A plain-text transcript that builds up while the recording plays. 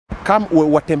come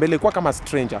watembele kwa kama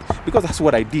stranger, because that's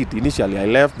what I did initially. I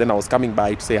left, then I was coming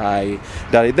by to say hi.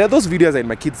 There are those videos in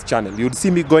my kids' channel. You'd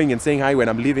see me going and saying hi when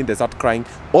I'm leaving. They start crying.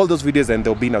 All those videos in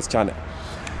the Obinna's channel.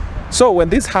 So when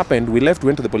this happened, we left,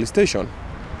 went to the police station.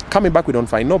 Coming back, we don't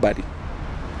find nobody.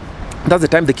 That's the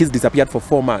time the kids disappeared for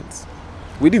 4 months.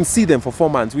 We didn't see them for 4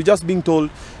 months. We just being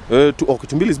told,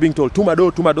 Mbili is being told,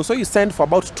 Tumado. So you send for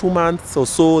about 2 months or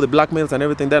so, the blackmails and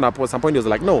everything. Then at some point he was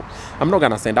like, no, I'm not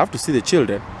going to send. I have to see the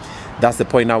children. That's the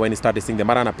point now when he started saying, the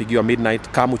mara anapigiwa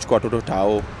midnight, kamuchukua watoto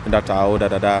tao, enda tao,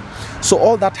 da. So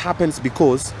all that happens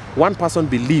because one person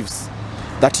believes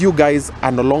that you guys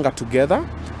are no longer together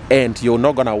and you're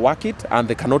not going to work it, and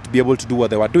they cannot be able to do what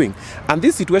they were doing. And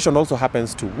this situation also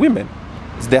happens to women.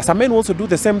 There are some men who also do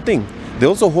the same thing. They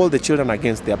also hold the children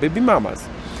against their baby mamas.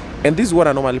 And this is what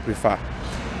I normally prefer.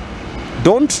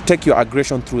 Don't take your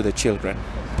aggression through the children.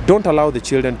 Don't allow the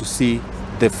children to see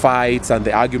the fights and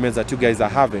the arguments that you guys are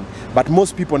having. But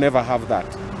most people never have that.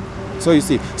 So you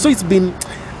see, so it's been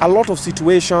a lot of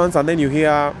situations, and then you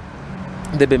hear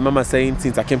the baby mama saying,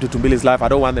 since I came to Mbili's life, I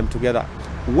don't want them together.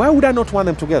 Why would I not want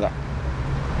them together?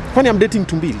 When I'm dating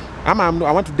Mbili, I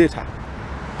want to date her.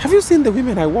 Have you seen the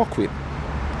women I work with?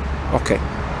 Okay.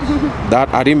 That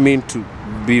I didn't mean to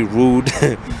be rude.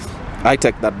 I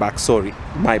take that back, sorry,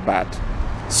 my bad.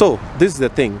 So this is the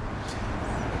thing.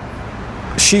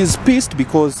 She's pissed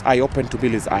because I opened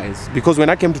Mbili's eyes. Because when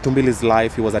I came to Mbili's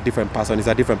life, he was a different person. He's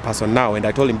a different person now. And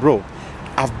I told him, bro,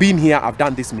 I've been here, I've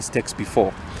done these mistakes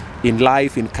before. In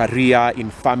life, in career,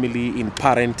 in family, in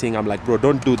parenting. I'm like, bro,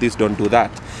 don't do this, don't do that.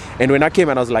 And when I came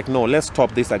and I was like, no, let's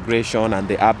stop this aggression and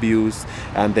the abuse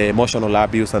and the emotional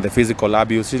abuse and the physical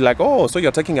abuse. She's like, oh, so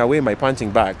you're taking away my punching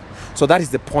bag. So that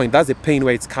is the point. That's the pain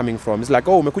where it's coming from. It's like,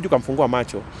 oh, umekuja ukamfungua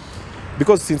macho.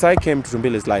 Because since I came to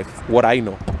Mbili's life, what I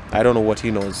know, I don't know what he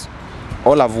knows.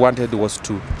 All I've wanted was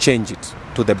to change it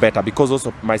to the better, because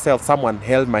also myself, someone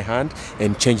held my hand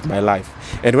and changed my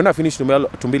life. And when I finish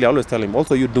Mbili, I always tell him,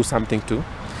 also you do something too.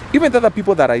 Even the other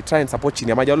people that I try and support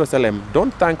Chinyamaji, I always tell them,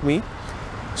 don't thank me,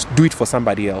 do it for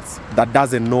somebody else that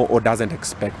doesn't know or doesn't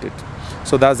expect it.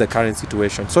 So that's the current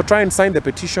situation. So try and sign the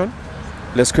petition.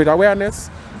 Let's create awareness.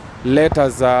 Let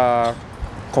us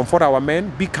comfort our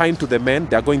men. Be kind to the men.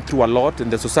 They are going through a lot,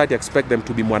 and the society expect them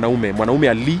to be mwanaume. Mwanaume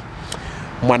ali,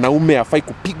 mwanaume afai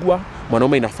kupigwa,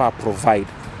 mwanaume inafaa provide.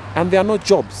 And there are no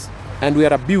jobs. And we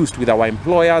are abused with our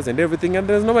employers and everything, and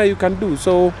there's no way you can do.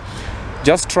 So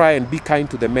just try and be kind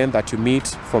to the men that you meet,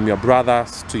 from your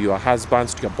brothers to your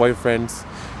husbands, to your boyfriends,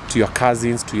 to your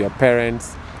cousins, to your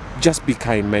parents. Just be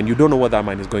kind, man. You don't know what that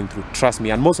man is going through. Trust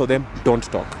me. And most of them don't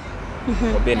talk.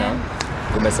 Obinna,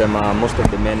 umesema most of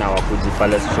the men hawakuji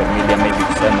pale social media, maybe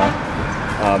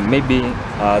kusema maybe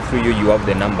through you have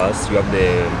the numbers, you have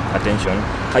the attention.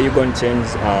 How you going to change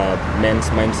men's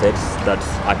mindsets that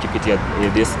akipitia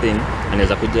this thing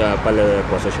anaweza kuja pale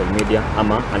kwa social media,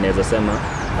 ama anaweza sema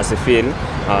asifeel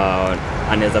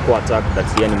anaweza kuwa attack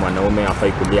that yeye ni mwanaume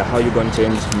afai kulia? How you going to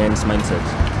change men's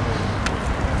mindsets?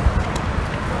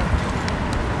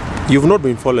 You've not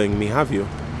been following me, have you?